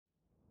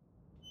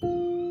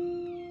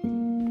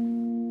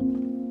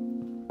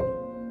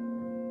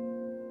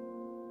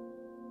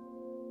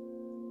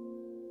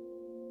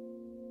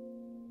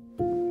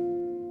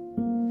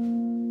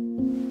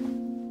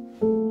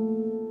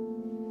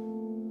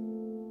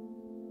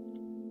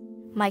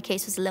My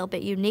case was a little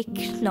bit unique.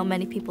 Not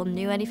many people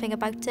knew anything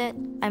about it.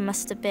 I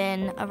must have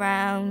been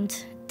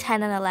around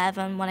 10 and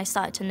 11 when I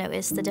started to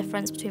notice the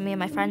difference between me and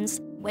my friends.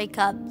 Wake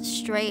up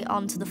straight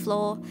onto the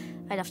floor.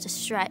 I'd have to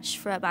stretch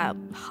for about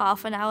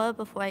half an hour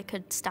before I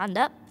could stand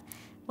up.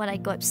 When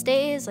I'd go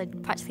upstairs,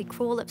 I'd practically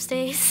crawl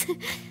upstairs.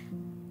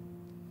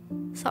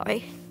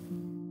 Sorry.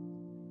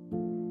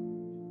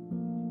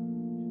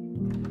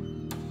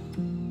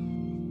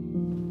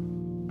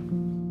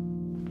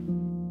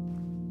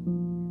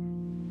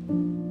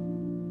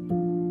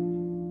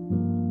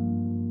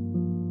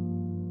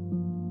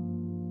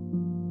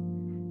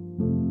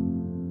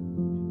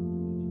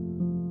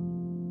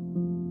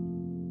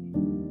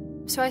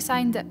 So I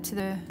signed up to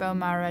the bone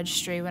marrow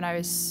registry when I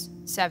was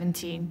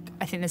 17.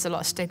 I think there's a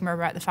lot of stigma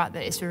about the fact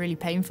that it's a really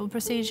painful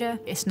procedure.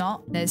 It's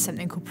not. There's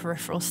something called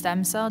peripheral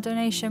stem cell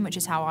donation, which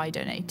is how I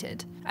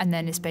donated. And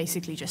then it's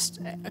basically just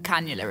a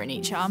cannula in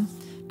each arm.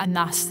 And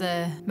that's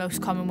the most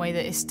common way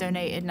that it's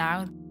donated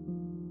now.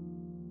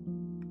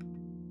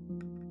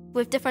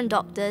 With different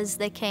doctors,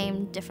 there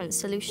came different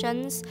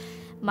solutions.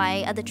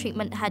 My other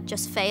treatment had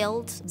just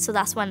failed, so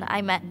that's when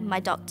I met my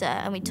doctor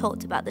and we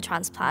talked about the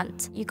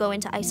transplant. You go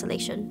into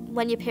isolation.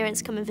 When your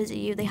parents come and visit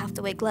you, they have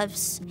to wear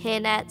gloves,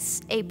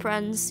 hairnets,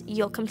 aprons.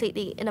 You're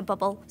completely in a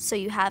bubble. So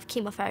you have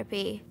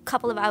chemotherapy a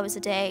couple of hours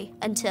a day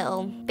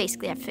until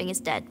basically everything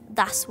is dead.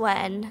 That's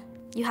when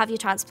you have your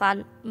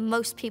transplant.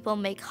 Most people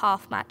make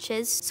half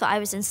matches, so I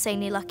was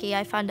insanely lucky.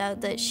 I found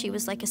out that she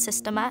was like a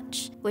sister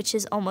match, which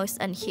is almost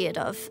unheard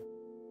of.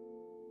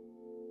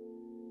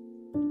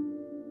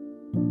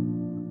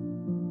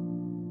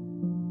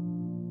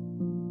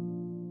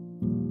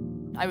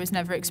 I was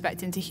never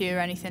expecting to hear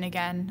anything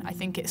again. I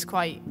think it's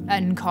quite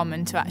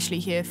uncommon to actually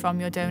hear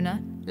from your donor,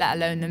 let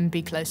alone them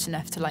be close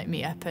enough to like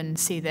meet up and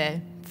see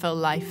their full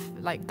life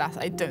like that.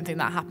 I don't think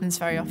that happens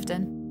very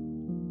often.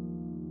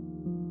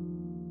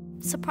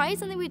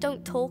 Surprisingly, we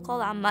don't talk all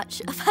that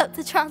much about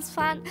the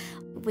transplant.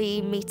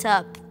 We meet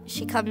up.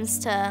 She comes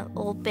to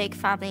all big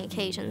family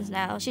occasions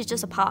now. She's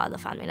just a part of the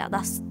family now.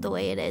 That's the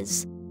way it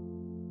is.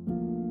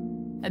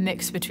 A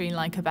mix between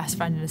like a best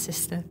friend and a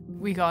sister.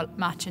 We got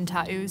matching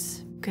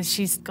tattoos because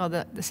she's got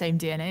the same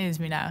DNA as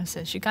me now,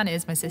 so she kind of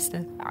is my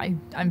sister.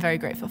 I'm very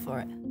grateful for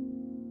it.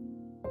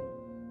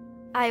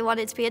 I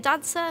wanted to be a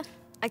dancer.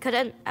 I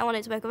couldn't. I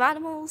wanted to work with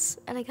animals,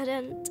 and I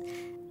couldn't.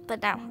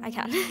 But now I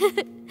can.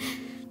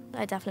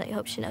 I definitely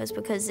hope she knows,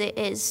 because it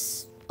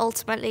is,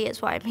 ultimately,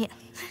 it's why I'm here.